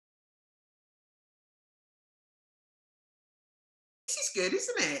is good,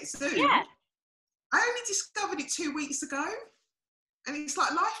 isn't it? Zoom. Yeah. I only discovered it 2 weeks ago, and it's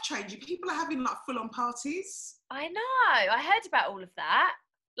like life-changing. People are having like full-on parties. I know. I heard about all of that.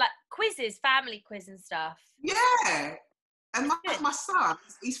 Like quizzes, family quiz and stuff. Yeah. And my Good. son,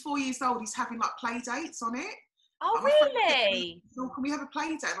 he's 4 years old, he's having like play dates on it. Oh, Like, my friend kept really? saying, "Can we have a play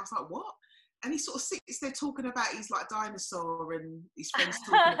date?" And I was like, what? And he sort of sits there talking about his like dinosaur and his friends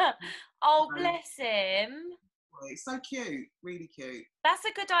talking about Oh, you know, bless him. it's so cute, really cute. That's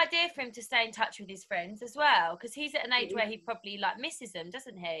a good idea for him to stay in touch with his friends as well, because he's at an age where he probably like misses them,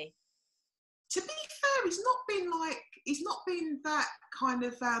 doesn't he? To be fair, he's not been that kind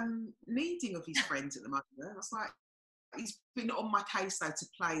of needing of his friends at the moment. I was like, he's been on my case though to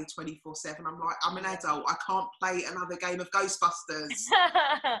play 24/7. I'm like, I'm an adult, I can't play another game of Ghostbusters.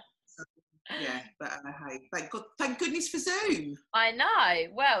 So, yeah, but hey, thank goodness for Zoom. I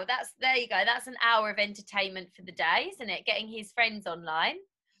know. Well, there you go. That's an hour of entertainment for the day, isn't it? Getting his friends online.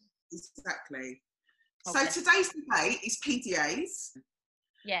 Exactly. Oh, So today's debate is PDAs.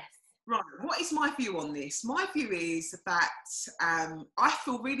 Yes. Right, what is my view on this? My view is that I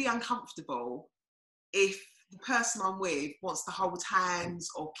feel really uncomfortable if the person I'm with wants to hold hands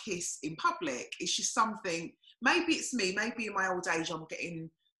or kiss in public. It's just something, maybe it's me, maybe in my old age I'm getting,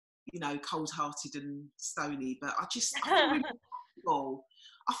 cold-hearted and stony, but I feel really uncomfortable.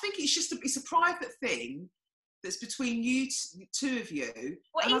 I think it's a private thing that's between you two of you,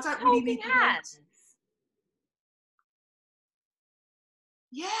 What, and I even don't really need hands?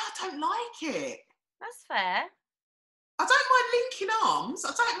 Yeah, I don't like it. That's fair. I don't mind linking arms.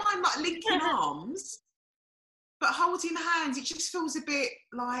 I don't mind like linking arms, but holding hands, it just feels a bit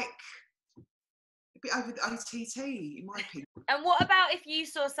over the OTT, in my opinion. And what about if you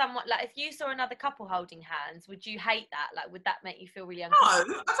saw someone, like if you saw another couple holding hands, would you hate that? Like, would that make you feel really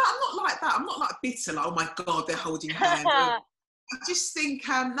uncomfortable? No, I'm not like that. I'm not like bitter, like, oh my God, they're holding hands. I just think,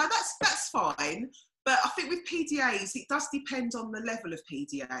 no, that's fine. But I think with PDAs, it does depend on the level of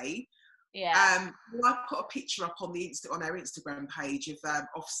PDA. Yeah. I put a picture up on our Instagram page of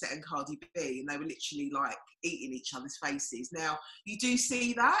Offset and Cardi B, and they were literally like eating each other's faces. Now you do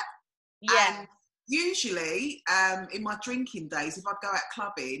see that, Yeah. and usually in my drinking days, if I'd go out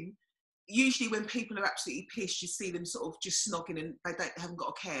clubbing, usually when people are absolutely pissed, you see them sort of just snogging and they haven't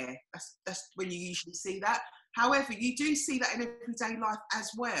got a care. That's when you usually see that. However, you do see that in everyday life as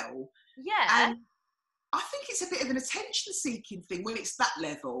well. Yeah. And I think it's a bit of an attention-seeking thing when it's that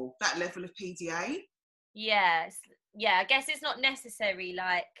level of PDA. Yes. Yeah, I guess it's not necessary,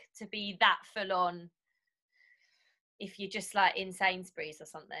 like, to be that full on if you're just, like, in Sainsbury's or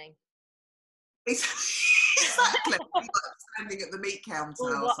something. Exactly. Like standing at the meat counter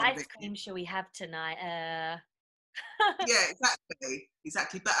or what something. ice cream shall we have tonight? Yeah, exactly.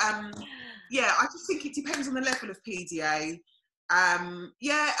 But, yeah, I just think it depends on the level of PDA.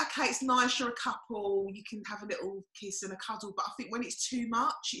 Yeah, okay, it's nice, you're a couple, you can have a little kiss and a cuddle, but I think when it's too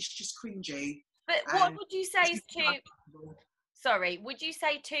much, it's just cringy. But what would you say is would you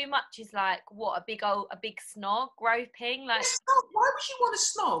say too much is like what, a big snog, groping? Like, why would you want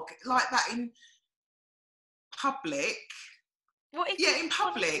to snog like that in public? what if in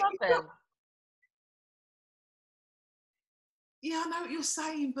public? Yeah, I know what you're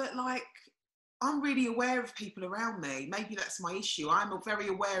saying, but like, I'm really aware of people around me. Maybe that's my issue. I'm very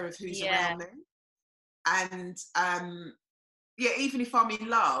aware of who's around me. And yeah, even if I'm in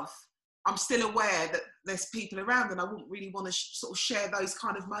love, I'm still aware that there's people around, and I wouldn't really want to sort of share those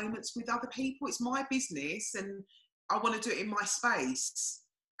kind of moments with other people. It's my business, and I want to do it in my space.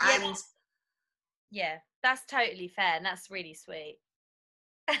 And yeah, that's totally fair, and that's really sweet.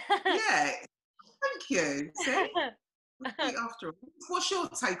 Yeah, thank you. See? After all. What's your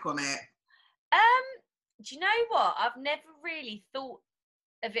take on it? Do you know what? I've never really thought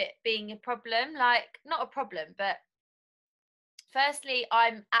of it being a problem. Like, not a problem, but firstly,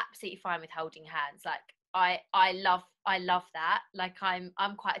 I'm absolutely fine with holding hands. Like, I love that. Like, I'm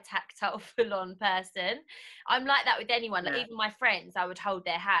quite a tactile, full on person. I'm like that with anyone. Like, even my friends, I would hold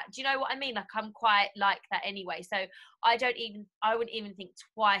their hand. Do you know what I mean? Like, I'm quite like that anyway. So I wouldn't even think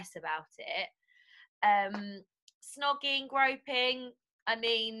twice about it. Snogging, groping. I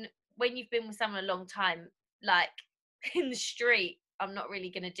mean, when you've been with someone a long time, like in the street, I'm not really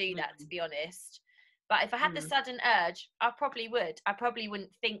going to do that, to be honest. But if I had the sudden urge, I probably would. I probably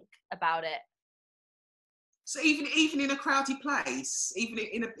wouldn't think about it. So even in a crowded place, even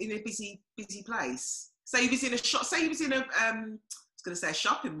in a busy place. Say you was in a shop. Say you was in a I was going to say a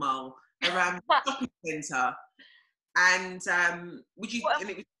shopping mall, a shopping centre, and would you? And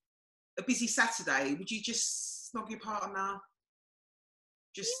it was a busy Saturday. Would you just snog your partner?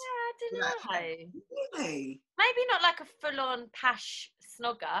 Yeah, don't know. Really? Maybe not like a full-on pash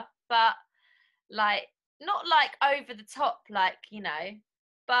snogger, but like not like over the top, like, you know.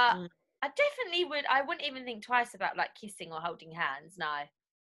 But I definitely would. I wouldn't even think twice about like kissing or holding hands. No.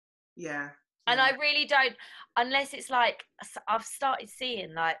 Yeah. And I really don't, unless it's like I've started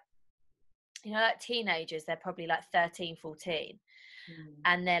seeing like, you know, like teenagers. They're probably like 13, 14,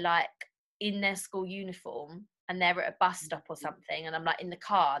 and they're like in their school uniform, and they're at a bus stop or something, and I'm like in the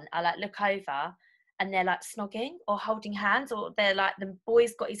car, and I like look over, and they're like snogging or holding hands, or they're like, the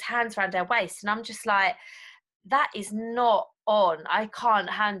boy's got his hands around their waist, and I'm just like, that is not on. I can't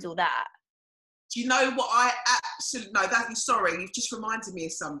handle that. Do you know what I absolutely no? Sorry, you've just reminded me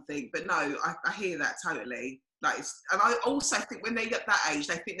of something. But no, I hear that totally. Like, and I also think when they're at that age,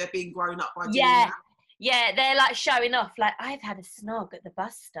 they think they're being grown up by doing that. Yeah, they're like showing off. Like, I've had a snog at the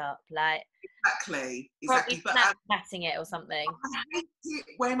bus stop. Like, exactly. Probably But Snapchatting it or something. I hate it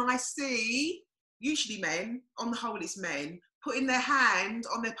when I see, usually men, on the whole it's men, putting their hand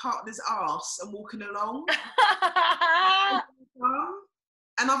on their partner's arse and walking along.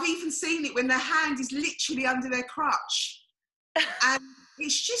 And I've even seen it when their hand is literally under their crutch. And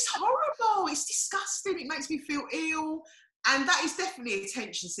it's just horrible. It's disgusting. It makes me feel ill. And that is definitely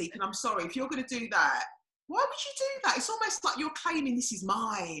attention seeking. I'm sorry. If you're going to do that, why would you do that? It's almost like you're claiming this is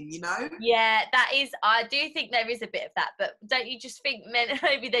mine, you know? Yeah, that is, I do think there is a bit of that. But don't you just think men,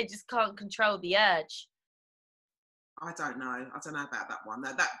 maybe they just can't control the urge? I don't know about that one.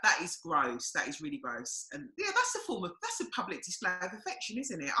 That is gross. That is really gross. And yeah, that's a public display of affection,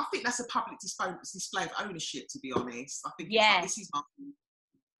 isn't it? I think that's a public display of ownership, to be honest. I think it's like, this is my,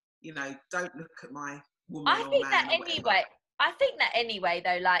 you know, don't look at my woman or man. I think that anyway,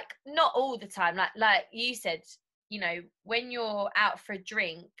 though, like, not all the time. Like you said, you know, when you're out for a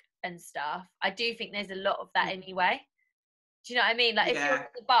drink and stuff, I do think there's a lot of that anyway. Do you know what I mean? Like, if you're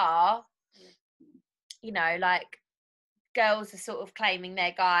at the bar, you know, like, girls are sort of claiming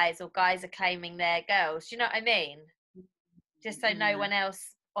their guys, or guys are claiming their girls. Do you know what I mean? Just so no one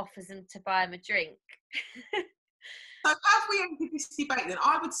else offers them to buy them a drink. So have we entered this debate then?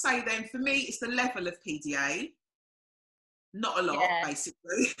 I would say then, for me, it's the level of PDA. Not a lot,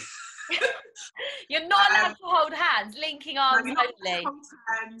 basically. You're not allowed to hold hands, linking arms only. Hold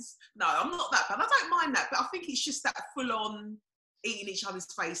hands. No, I'm not that bad. I don't mind that, but I think it's just that full-on eating each other's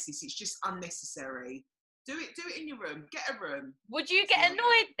faces. It's just unnecessary. Do it in your room. Get a room. Would you get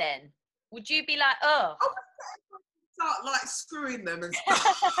annoyed then? Would you be like, oh? I would start like screwing them and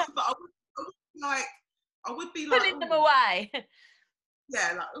stuff. But I would be like pulling them away.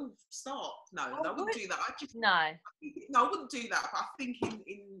 Yeah, like, oh, stop. No, I wouldn't do that. No, I wouldn't do that. But I think it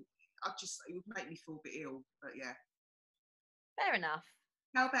would make me feel a bit ill. But yeah. Fair enough.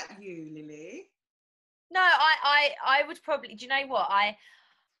 How about you, Lily? No, I would probably. Do you know what?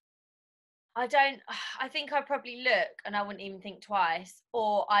 I think I'd probably look and I wouldn't even think twice,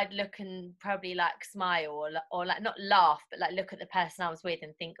 or I'd look and probably like smile, or like not laugh, but like look at the person I was with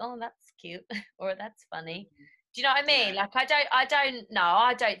and think, oh, that's cute, or that's funny. Do you know what I mean? Like,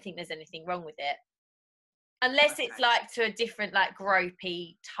 I don't think there's anything wrong with it. Unless it's like to a different, like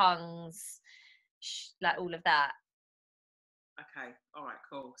gropey tongues, like all of that. Okay, all right,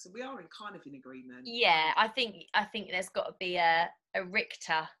 cool. So we are kind of in agreement. Yeah, I think there's got to be a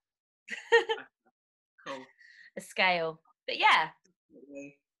Richter. Cool. A scale. But yeah.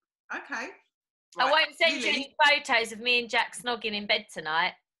 Okay. Right. I won't send you any photos of me and Jack snogging in bed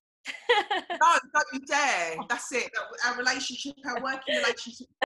tonight. No, don't you dare. That's it. Our working relationship